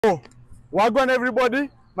Oh, welcome everybody.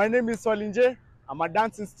 My name is Swallinjay. I'm a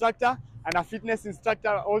dance instructor and a fitness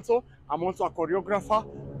instructor also. I'm also a choreographer,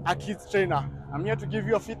 a kids trainer. I'm here to give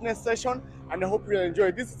you a fitness session and I hope you'll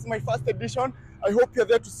enjoy. This is my first edition. I hope you're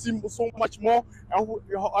there to see so much more. I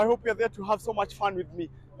hope you're there to have so much fun with me.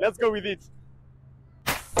 Let's go with it.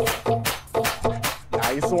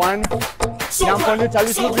 Nice one. Jump on it a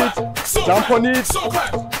little bit. Jump on it.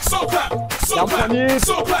 Jump on it.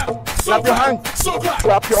 Clap your hands.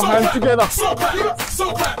 Clap your hands together.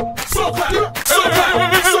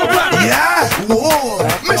 Yeah, whoa.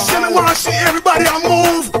 Mission, I want to see everybody on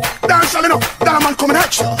move. Dance on it up. That man coming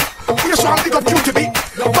at you. We just want to pick up QTB.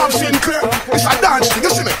 Bob Sinclair. It's a dance thing, you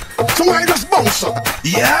see me? So why just bounce up?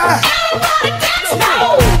 Yeah.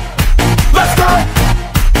 Let's go.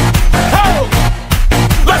 Hey.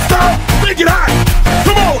 Let's go. Make it high.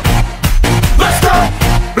 Come on. Let's go.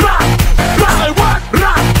 Rock. Rock. Rock.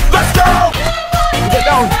 Rock. Let's go. Get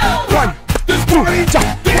down. One. This party,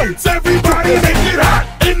 dance everybody, make it hot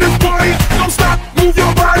in this party. Don't stop, move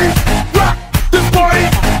your body. Rock this party,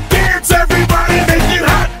 dance everybody, make it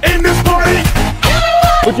hot in this party.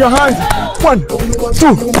 Put your hands. 1, 2.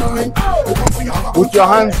 Put your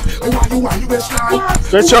hands.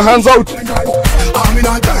 Stretch your hands out. I'm in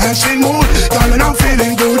a dancing mood, girl, and I'm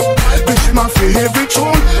feeling good. This is my favorite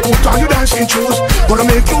tune. What are you dancing shoes? Gonna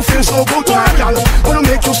make you feel so good tonight, girl. Gonna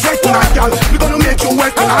make you sweat tonight, girl. We're gonna make you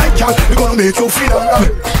wet tonight, girl. We're gonna make you feel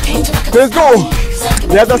alright. Let's go.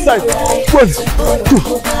 The other side. 1,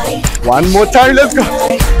 2. One more time. Let's go.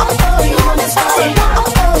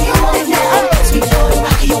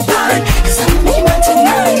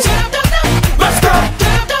 Let's go.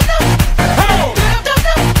 Hey.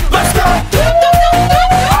 Let's go.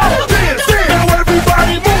 Dance, dance. Now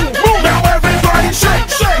everybody move, move. Now everybody shake,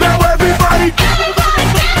 shake. Now everybody.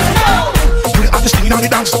 We are just singing on the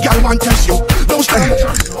dance, girl, man, test you. Don't stand.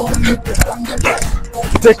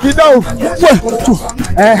 Take it down. 1, 2.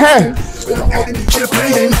 She's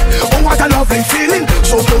playing. Oh, what a lovely feeling.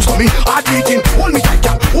 So close to me, heart beating. Hold me tight,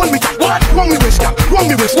 girl. Hold me tight. What? Wrong me waist, girl. Wrong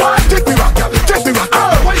me waist. What? Take me rock, girl. Take me rock.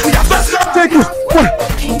 What is the after? Take it.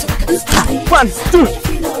 1, 2.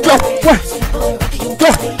 Go. 1. Go.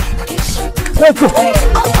 Let's go. Let's go. Let's go.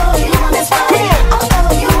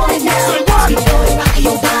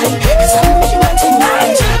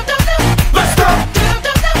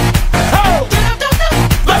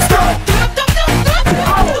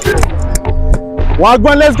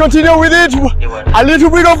 Wagwan, let's continue with it. A little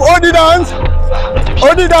bit of Odi dance.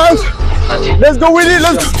 Odi dance. Let's go with it.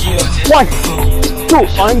 Let's go. 1, 2.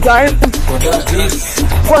 One time.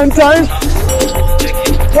 One time.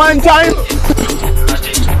 One time.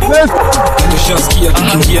 Let's Ushasikia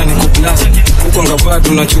tukiingia ni kublast huko ngavaa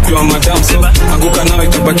tunachukua madam so anguka nao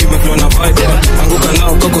itabaki umeflow na vibe anguka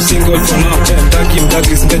nao koko single for now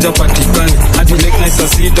mdaki siteja patikani hadi late night saa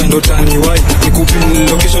 6 ndo tani wai nikupin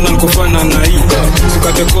location na nikufana na hii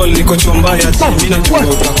sukate call niko chombaya mimi najua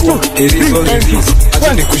utakuwa irizo release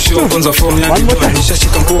acha nikushow kwanza form ya kidogo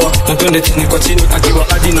nishashika mpoa na twende chini kwa chini akiwa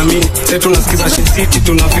hadi na mimi sasa tunasikiza shit city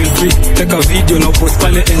tuna feel free teka video na post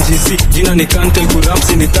pale NGC jina ni Kantel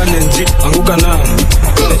kurapsi ni talent anguka nao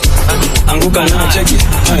anguka nao check it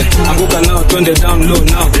anguka nao twende down low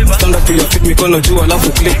now stand up to your feet mikono juu alafu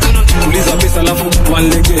click uliza pesa alafu one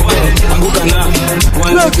leg anguka nao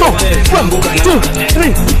one leg anguka nao 2, 3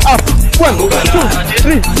 up 1, 2,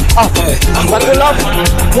 3 up buckle up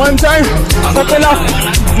 1 time buckle up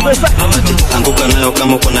anguka nayo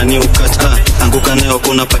kama uko na new cut anguka nayo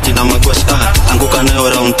kuna pati na magwash anguka nayo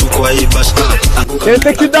round 2 kwa hii bash let's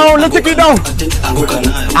take it down anguka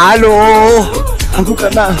nayo hello anguka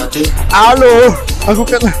na hello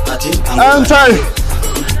anguka na and time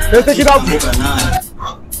let's take it up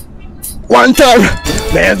 1 time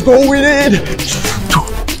let's go with it.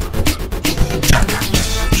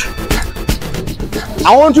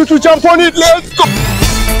 I want you to jump on it. Let's go.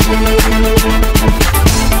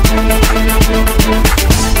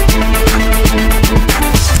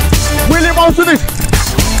 Willy bounce with it.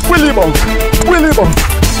 Willy bounce. Willy bounce.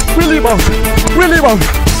 Willy bounce. Willy bounce.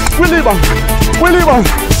 Willy bounce. Willy bounce.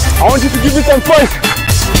 I want you to give me some voice.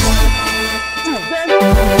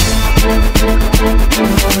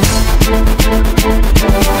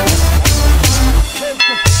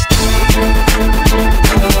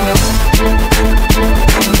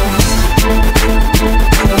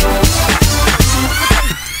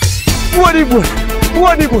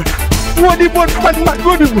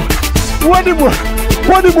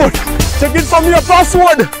 What? Take it from your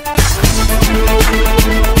password.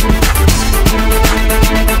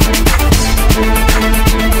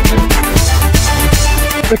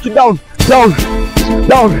 Take it down, down,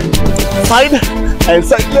 down, side and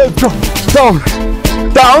side. Let's go. Down,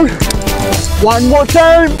 down. One more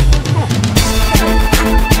time.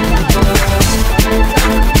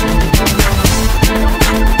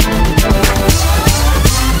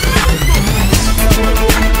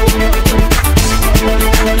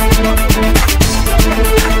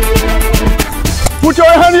 Put your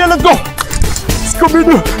hand here, let's go.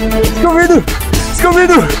 Scooby-Doo, Scooby-Doo,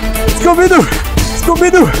 Scooby-Doo, Scooby-Doo,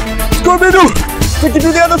 Scooby-Doo, Scooby-Doo. Take it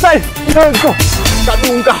to the other side. Let's go.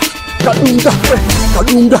 Kadunga, kadunga,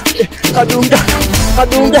 kadunga, kadunga,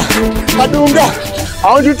 kadunga, kadunga.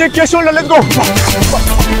 I want you to take your shoulder, let's go. Hands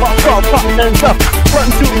up.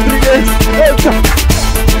 1, 2, 3, hands up.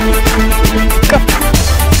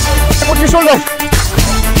 Put your shoulder.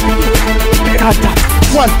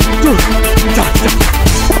 1, 2, da, da.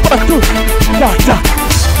 1, 2, da, da.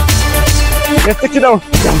 Let's take it down.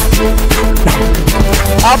 Down, down.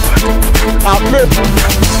 Up, up, lift.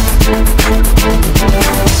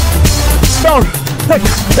 Down, take,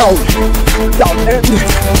 down, down,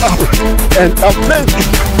 and up, lift.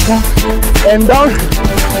 And down,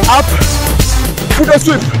 up. Put a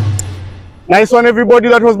sweep. Nice one, everybody.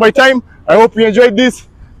 That was my time. I hope you enjoyed this.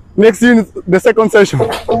 Next in the second session.